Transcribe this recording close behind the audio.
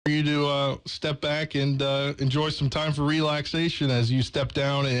step back and enjoy some time for relaxation as you step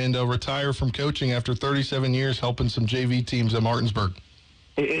down and retire from coaching after 37 years helping some JV teams at Martinsburg.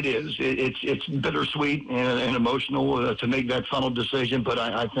 It is. It's bittersweet and emotional to make that final decision, but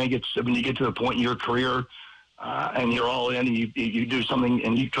I think it's when you get to the point in your career and you're all in and you do something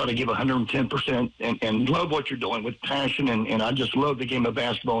and you try to give 110% and love what you're doing with passion, and I just love the game of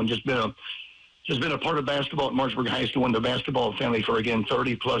basketball and just been a part of basketball at Martinsburg High School and the basketball family for, again,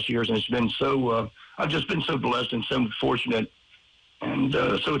 30-plus years, and it's been so I've just been so blessed and so fortunate and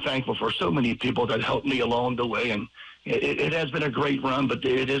so thankful for so many people that helped me along the way, and it has been a great run, but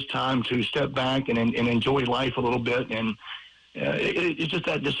it is time to step back and enjoy life a little bit, and it's just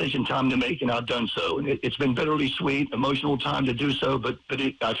that decision time to make, and I've done so. And it's been bitterly sweet, emotional time to do so, but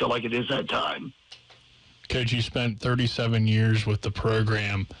I feel like it is that time. Coach, you spent 37 years with the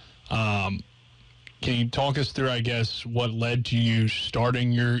program. Can you talk us through, I guess, what led to you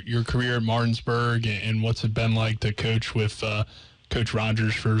starting your career at Martinsburg, and what's it been like to coach with Coach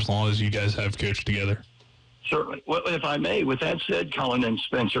Rogers for as long as you guys have coached together? Certainly. Well, if I may, with that said, Colin and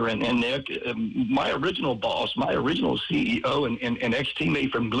Spencer and Nick, my original boss, my original CEO and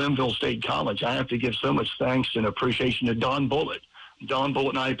ex-teammate from Glenville State College, I have to give so much thanks and appreciation to Don Bullitt. Don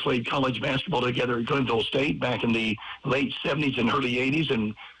Bullitt and I played college basketball together at Glenville State back in the late 70s and early 80s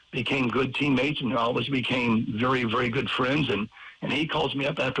and became good teammates and always became very, very good friends. And he calls me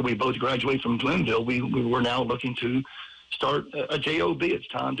up after we both graduated from Glenville. We were now looking to start a job. It's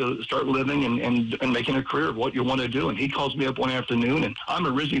time to start living and making a career of what you want to do. And he calls me up one afternoon, and I'm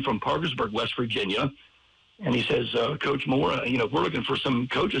originally from Parkersburg, West Virginia. And he says, Coach Moore, we're looking for some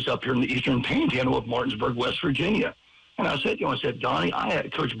coaches up here in the Eastern Panhandle of Martinsburg, West Virginia. And I said, Donnie,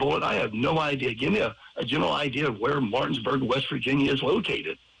 Coach Bullitt, I have no idea. Give me a general idea of where Martinsburg, West Virginia is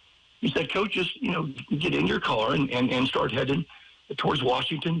located. He said, Coach, just, get in your car and start heading towards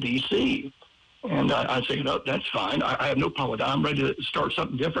Washington, D.C. And I said, that's fine. I have no problem with that. I'm ready to start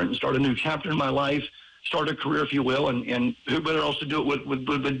something different and start a new chapter in my life, start a career, if you will, and who better else to do it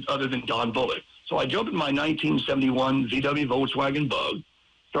with other than Don Bullitt. So I jumped in my 1971 VW Volkswagen Bug,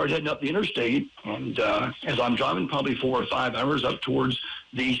 started heading up the interstate, and as I'm driving probably 4 or 5 hours up towards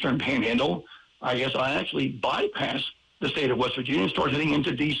the Eastern Panhandle, I guess I actually bypassed the state of West Virginia and started heading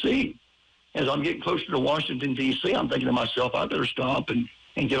into D.C. As I'm getting closer to Washington, D.C., I'm thinking to myself, I better stop and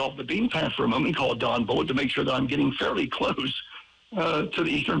get off the beam path for a moment and call Don Bullitt to make sure that I'm getting fairly close to the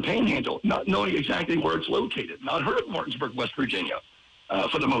Eastern Panhandle, not knowing exactly where it's located. Not heard of Martinsburg, West Virginia,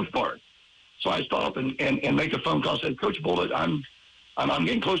 for the most part. So I stop and make a phone call. I said, Coach Bullitt, I'm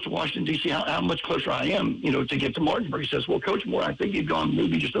getting close to Washington, D.C. How much closer I am, to get to Martinsburg? He says, well, Coach Moore, I think you've gone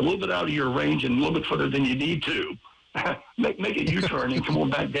maybe just a little bit out of your range and a little bit further than you need to. make a U-turn and come on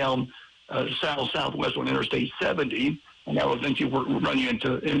back down southwest on Interstate 70, and that will eventually run you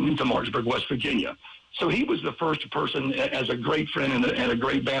into Martinsburg, West Virginia. So he was the first person, as a great friend and a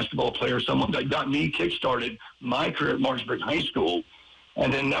great basketball player, someone that got me kick-started my career at Martinsburg High School.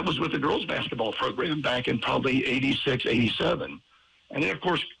 And then that was with the girls' basketball program back in probably 86, 87. And then, of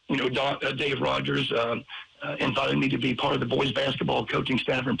course, Dave Rogers invited me to be part of the boys' basketball coaching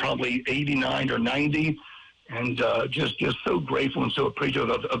staff in probably 89 or 90. And just so grateful and so appreciative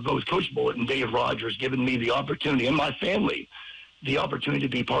of both Coach Bullitt and Dave Rogers giving me the opportunity, and my family, the opportunity to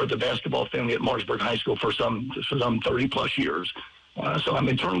be part of the basketball family at Martinsburg High School for some 30-plus years. So I'm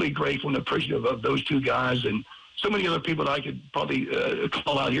eternally grateful and appreciative of those two guys and so many other people that I could probably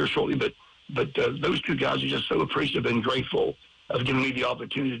call out here shortly. But those two guys are just so appreciative and grateful of giving me the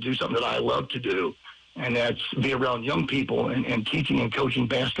opportunity to do something that I love to do, and that's be around young people and teaching and coaching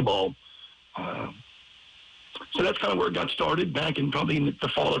basketball. So that's kind of where it got started back in probably the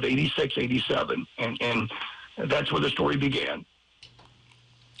fall of 86, 87. And that's where the story began.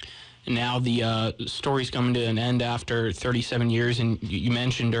 And now the story's coming to an end after 37 years. And you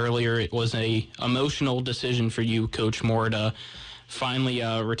mentioned earlier it was a emotional decision for you, Coach Moore, to finally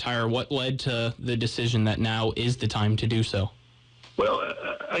retire. What led to the decision that now is the time to do so? Well,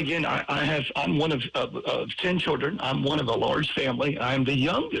 again, I'm one of 10 children. I'm one of a large family. I'm the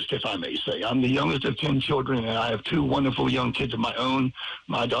youngest, if I may say. I'm the youngest of 10 children, and I have two wonderful young kids of my own,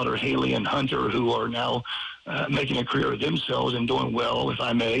 my daughter Haley and Hunter, who are now making a career of themselves and doing well, if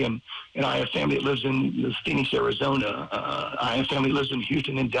I may. And I have family that lives in Phoenix, Arizona. I have family that lives in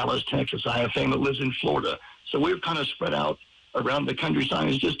Houston and Dallas, Texas. I have family that lives in Florida. So we're kind of spread out around the countryside.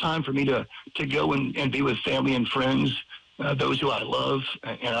 It's just time for me to go and be with family and friends, those who I love,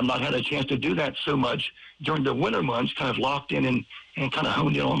 and I've not had a chance to do that so much during the winter months, kind of locked in and kind of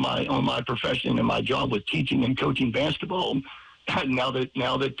honed in on my profession and my job with teaching and coaching basketball. Now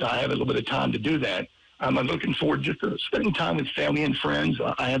that I have a little bit of time to do that, I'm looking forward just to spending time with family and friends.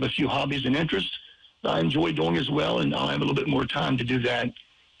 I have a few hobbies and interests that I enjoy doing as well, and I'll have a little bit more time to do that.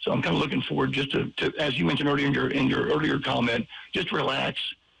 So I'm kind of looking forward just to as you mentioned earlier in your earlier comment, just relax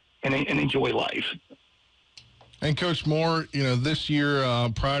and enjoy life. And Coach Moore, this year,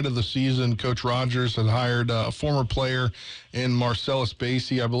 prior to the season, Coach Rogers had hired a former player in Marcellus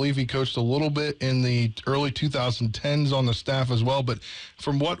Basie. I believe he coached a little bit in the early 2010s on the staff as well. But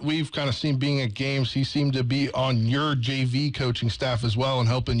from what we've kind of seen being at games, he seemed to be on your JV coaching staff as well and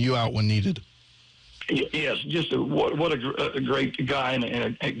helping you out when needed. Yes, just what a great guy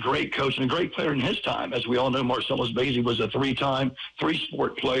and a great coach and a great player in his time. As we all know, Marcellus Basie was a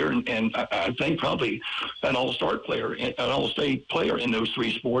three-sport player, and I think probably an all-star player, an all-state player in those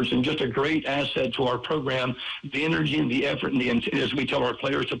three sports, and just a great asset to our program. The energy and the effort, and as we tell our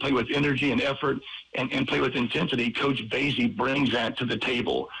players to play with energy and effort and play with intensity, Coach Basie brings that to the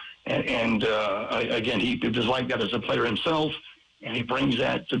table. And again, he was like that as a player himself. And he brings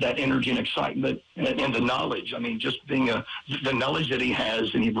that to that energy and excitement and the knowledge. I mean, just being the knowledge that he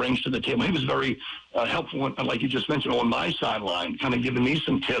has and he brings to the table. He was very helpful, like you just mentioned, on my sideline, kind of giving me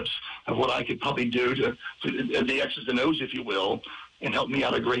some tips of what I could probably do to the X's and O's, if you will, and help me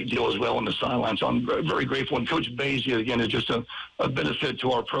out a great deal as well on the sideline. So I'm very grateful. And Coach Basie, again, is just a benefit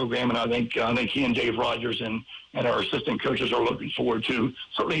to our program. And I think he and Dave Rogers and our assistant coaches are looking forward to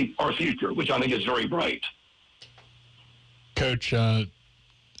certainly our future, which I think is very bright. Coach, at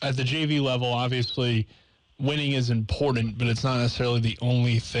the JV level, obviously winning is important, but it's not necessarily the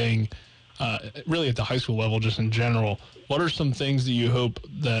only thing, really at the high school level, just in general. What are some things that you hope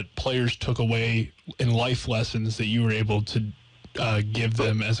that players took away in life lessons that you were able to give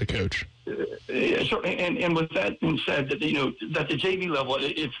them as a coach? Certainly, and with that being said, that that the JV level,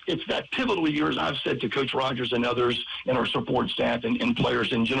 it's that pivotal year, as I've said to Coach Rogers and others and our support staff and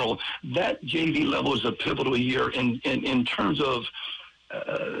players in general. That JV level is a pivotal year in terms of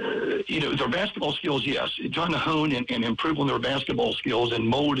their basketball skills. Yes, trying to hone and improve on their basketball skills and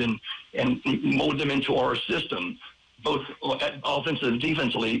mold them into our system, both offensive and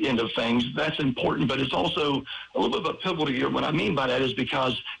defensively end of things. That's important, but it's also a little bit of a pivotal year. What I mean by that is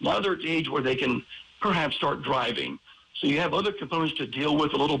because now they're at the age where they can perhaps start driving. So you have other components to deal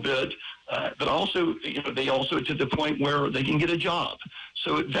with a little bit, but also, they also to the point where they can get a job.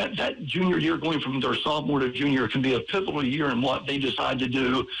 So that junior year, going from their sophomore to junior, can be a pivotal year in what they decide to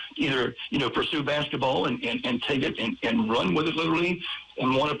do, either, pursue basketball and take it and run with it literally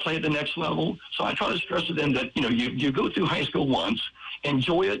and want to play at the next level. So I try to stress to them that, you go through high school once,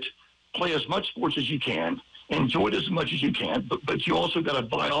 enjoy it, play as much sports as you can, enjoy it as much as you can, but you also got to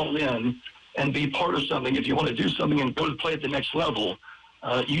buy all in and be part of something. If you want to do something and go to play at the next level,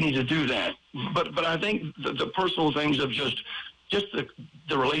 you need to do that. But I think the personal things of just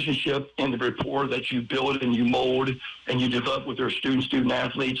the relationship and the rapport that you build and you mold and you develop with their student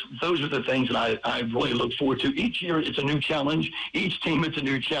athletes, those are the things that I really look forward to. Each year it's a new challenge. Each team it's a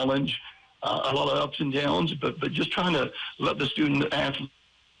new challenge. A lot of ups and downs, but just trying to let the student athlete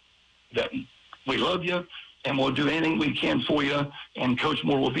that we love you and we'll do anything we can for you, and Coach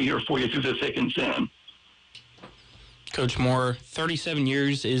Moore will be here for you through the thick and thin. Coach Moore, 37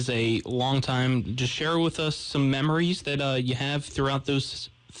 years is a long time. Just share with us some memories that you have throughout those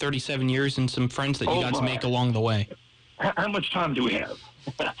 37 years and some friends that you got to make along the way. How much time do we have?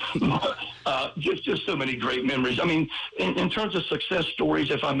 Just so many great memories. I mean, in terms of success stories,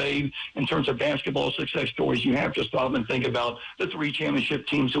 if I may, in terms of basketball success stories, you have to stop and think about the three championship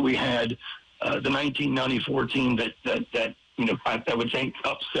teams that we had. The 1994 team that I would think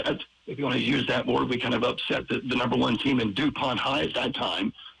upset, if you want to use that word, we kind of upset the number one team in DuPont High at that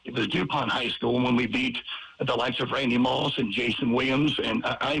time. It was DuPont High School when we beat the likes of Randy Moss and Jason Williams, and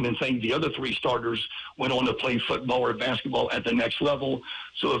I even think the other three starters went on to play football or basketball at the next level.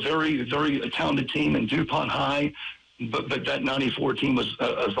 So a very, very talented team in DuPont High, but that 94 team was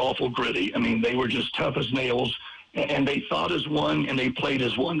awful gritty. I mean, they were just tough as nails. And they thought as one, and they played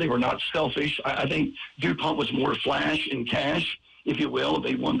as one. They were not selfish. I think DuPont was more flash and cash, if you will.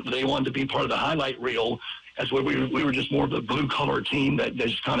 They wanted to be part of the highlight reel, as where we were just more of a blue-collar team that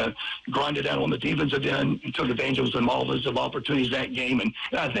just kind of grinded out on the defensive end and took advantage of some offensive opportunities that game. And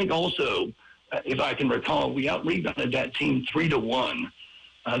I think also, if I can recall, we out-rebounded that team 3-1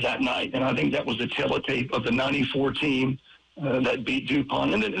 that night. And I think that was the tape of the 94 team that beat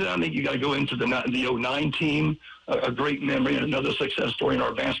DuPont. And then I think you got to go into the 09 team, a great memory and another success story in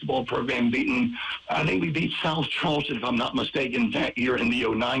our basketball program I think we beat South Charleston, if I'm not mistaken, that year in the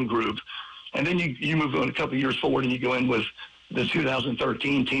 09 group. And then you move on a couple of years forward and you go in with the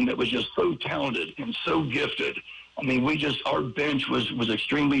 2013 team that was just so talented and so gifted. I mean, our bench was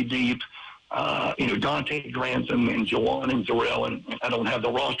extremely deep. Dante Grantham and Jawan and Darrell, and I don't have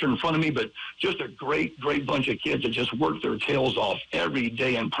the roster in front of me, but just a great bunch of kids that just work their tails off every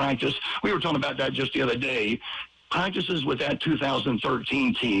day in practice. We were talking about that just the other day. Practices with that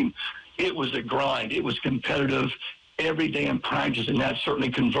 2013 team, it was a grind. It was competitive every day in practice, and that certainly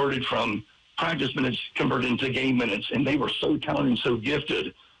converted from practice minutes converted into game minutes, and they were so talented and so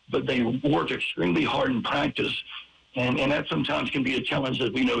gifted, but they worked extremely hard in practice. And that sometimes can be a challenge, as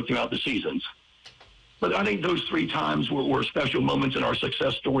we know, throughout the seasons. But I think those 3 times were special moments in our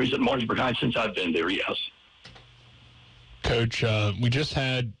success stories at Martinsburg High since I've been there, yes. Coach, we just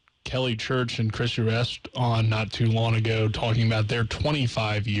had Kelly Church and Chris Rest on not too long ago talking about their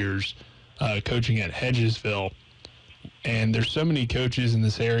 25 years coaching at Hedgesville. And there's so many coaches in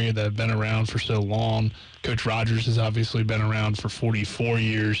this area that have been around for so long. Coach Rogers has obviously been around for 44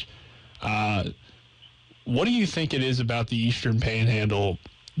 years. What do you think it is about the Eastern Panhandle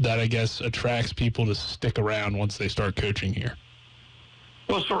that, I guess, attracts people to stick around once they start coaching here?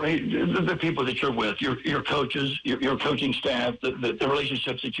 Well, certainly the people that you're with, your coaches, your coaching staff, the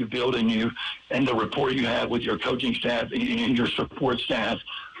relationships that you build and the rapport you have with your coaching staff and your support staff,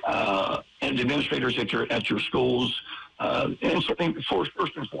 and the administrators at your schools, and certainly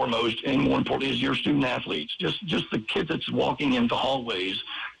first and foremost, and more importantly, is your student athletes. Just the kids that's walking in the hallways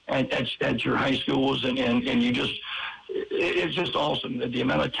at your high schools, and you just, it's just awesome. The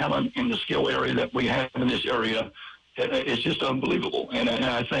amount of talent in the skill area that we have in this area, it's just unbelievable. And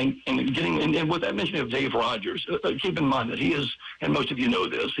I think, and with that mention of Dave Rogers, keep in mind that he is, and most of you know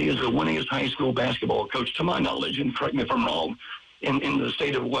this, he is the winningest high school basketball coach, to my knowledge, and correct me if I'm wrong, in the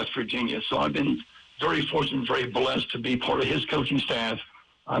state of West Virginia. So I've been very fortunate, very blessed to be part of his coaching staff.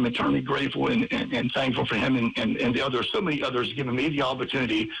 I'm eternally grateful and thankful for him and the others, so many others, giving me the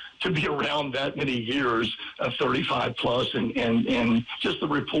opportunity to be around that many years of 35 plus and just the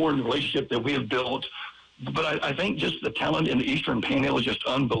rapport and the relationship that we have built. But I think just the talent in the Eastern Panhandle is just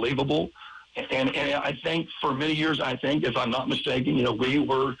unbelievable. And I think for many years, if I'm not mistaken, we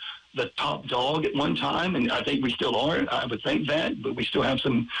were the top dog at one time, and I think we still are. I would think that, but we still have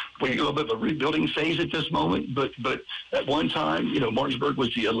we're a little bit of a rebuilding phase at this moment. But at one time, Martinsburg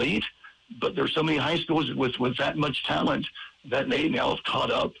was the elite, but there's so many high schools with that much talent that they now have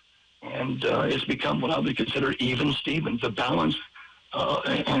caught up, and it's become what I would consider even Stevens. The balance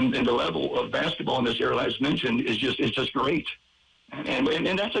and the level of basketball in this area, as mentioned, is just great,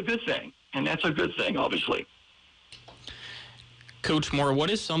 and that's a good thing, and that's a good thing, obviously. Coach Moore,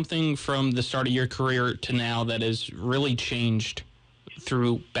 what is something from the start of your career to now that has really changed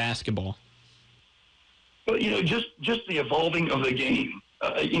through basketball? Well, just the evolving of the game.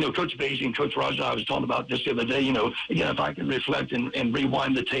 Coach Basie and Coach Rogers, I was talking about this the other day. Again, if I can reflect and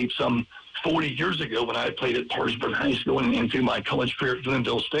rewind the tape some 40 years ago when I played at Martinsburg High School and through my college career at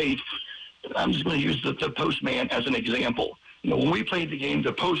Glenville State, I'm just going to use the postman as an example. When we played the game,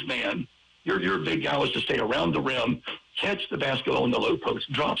 the postman, your big guy was to stay around the rim, catch the basketball in the low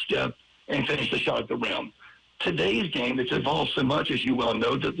post, drop step, and finish the shot at the rim. Today's game, it's evolved so much, as you well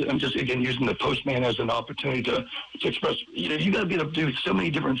know, that I'm just, again, using the postman as an opportunity to express, you got to be able to do so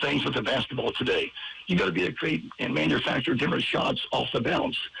many different things with the basketball today. You got to be able to create and manufacture different shots off the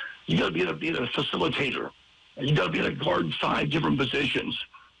bounce. You got to be able to be a facilitator. You got to be able to guard 5 different positions.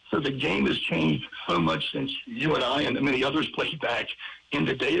 So the game has changed so much since you and I and many others played back in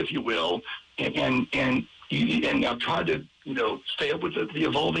the day, if you will. And I've tried to, stay up with the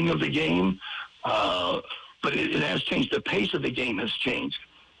evolving of the game. But it has changed. The pace of the game has changed.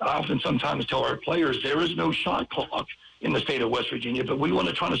 I often sometimes tell our players there is no shot clock in the state of West Virginia, but we want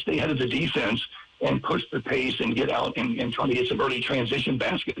to try to stay ahead of the defense and push the pace and get out and try to get some early transition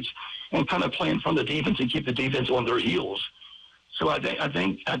baskets and kind of play in front of the defense and keep the defense on their heels. So I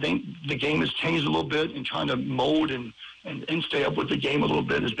think the game has changed a little bit, and trying to mold and stay up with the game a little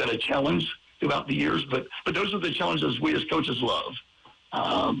bit has been a challenge throughout the years. But those are the challenges we as coaches love.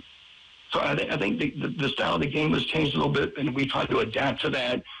 So I think the style of the game has changed a little bit, and we try to adapt to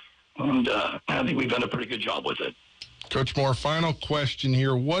that. And I think we've done a pretty good job with it. Coach Moore, final question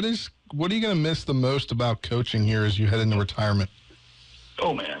here. What are you going to miss the most about coaching here as you head into retirement?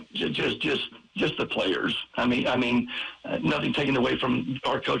 Oh man, just the players. I mean, nothing taken away from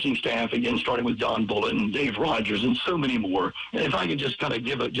our coaching staff. Again, starting with Don Bullitt and Dave Rogers and so many more. And if I could just kind of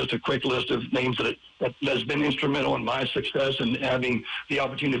give just a quick list of names that has been instrumental in my success and having the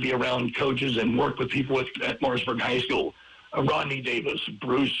opportunity to be around coaches and work with people at Martinsburg High School. Rodney Davis,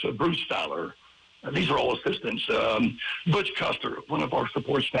 Bruce Fowler. These are all assistants. Butch Custer, one of our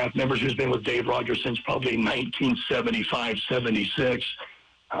support staff members who's been with Dave Rogers since probably 1975, 76.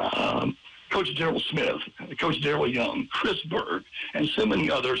 Coach Darrell Smith, Coach Darrell Young, Chris Berg, and so many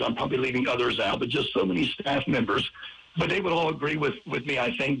others. I'm probably leaving others out, but just so many staff members. But they would all agree with me,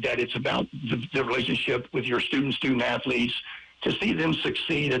 I think, that it's about the relationship with your student athletes, to see them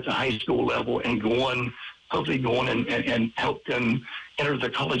succeed at the high school level and hopefully go on and help them enter the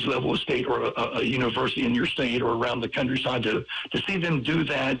college level of state or a university in your state or around the countryside, to see them do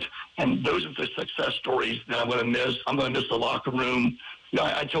that. And those are the success stories that I'm going to miss. I'm going to miss the locker room. You know,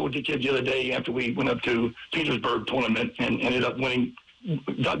 I told the kids the other day after we went up to Petersburg tournament and ended up winning,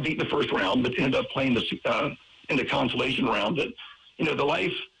 got beat in the first round, but ended up playing in the consolation round, that, you know, the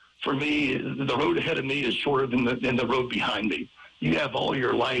life for me, the road ahead of me is shorter than the road behind me. You have all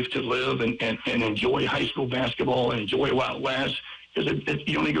your life to live and enjoy high school basketball and enjoy Wild West, because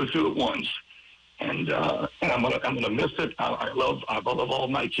you only go through it once. And I'm gonna miss it. I love all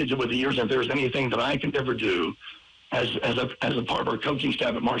my kids over the years. If there's anything that I can ever do as a part of our coaching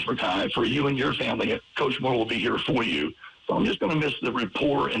staff at Martinsburg High for you and your family, Coach Moore will be here for you. So I'm just going to miss the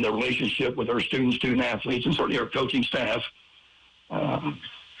rapport and the relationship with our student athletes, and certainly our coaching staff.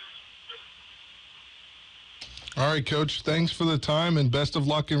 All right, Coach. Thanks for the time, and best of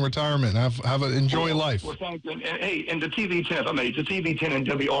luck in retirement. Enjoy life. Well, thank you. And hey, and the TV10, the TV10 and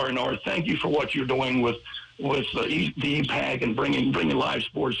WRNR, thank you for what you're doing with the EPAC and bringing live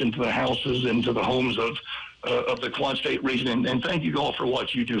sports into the houses, into the homes of the Quad State region. And thank you all for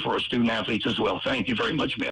what you do for our student athletes as well. Thank you very much, man.